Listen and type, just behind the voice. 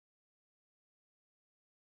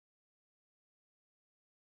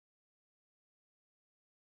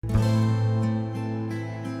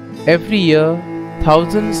Every year,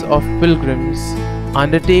 thousands of pilgrims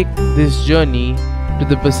undertake this journey to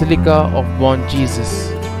the Basilica of Born Jesus.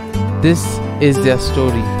 This is their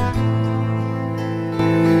story.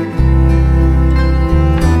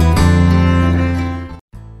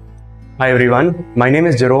 Hi everyone, my name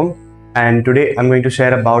is Jerome and today I'm going to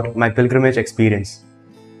share about my pilgrimage experience.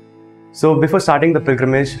 So before starting the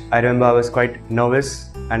pilgrimage, I remember I was quite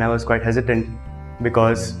nervous and I was quite hesitant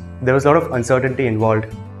because there was a lot of uncertainty involved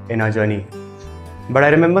in our journey. But I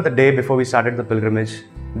remember the day before we started the pilgrimage,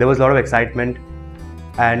 there was a lot of excitement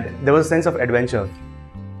and there was a sense of adventure.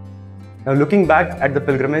 Now looking back at the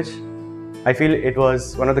pilgrimage, I feel it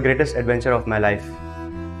was one of the greatest adventures of my life.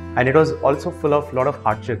 And it was also full of a lot of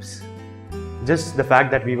hardships. Just the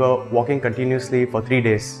fact that we were walking continuously for 3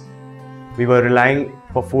 days. We were relying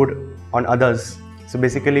for food on others. So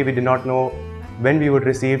basically we did not know when we would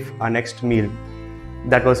receive our next meal.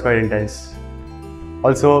 That was quite intense.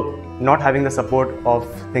 Also, not having the support of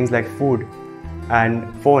things like food and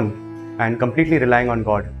phone and completely relying on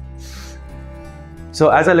God. So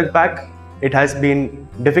as I look back, it has been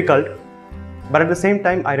difficult, but at the same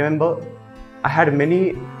time, I remember I had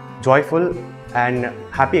many joyful and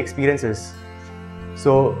happy experiences.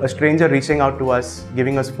 So a stranger reaching out to us,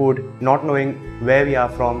 giving us food, not knowing where we are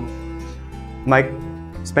from,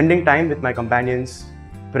 spending time with my companions,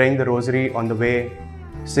 praying the rosary on the way,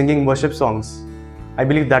 singing worship songs. I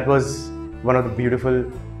believe that was one of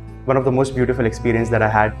the most beautiful experiences that I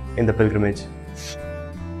had in the pilgrimage.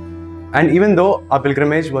 And even though our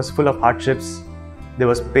pilgrimage was full of hardships, there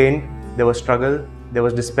was pain, there was struggle, there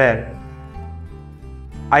was despair,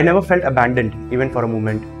 I never felt abandoned even for a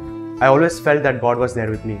moment. I always felt that God was there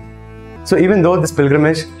with me. So even though this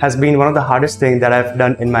pilgrimage has been one of the hardest things that I've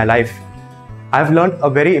done in my life, I've learned a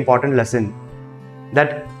very important lesson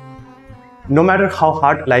that no matter how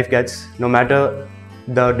hard life gets, no matter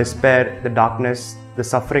the despair, the darkness, the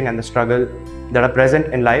suffering and the struggle that are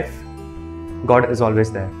present in life, God is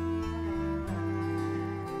always there.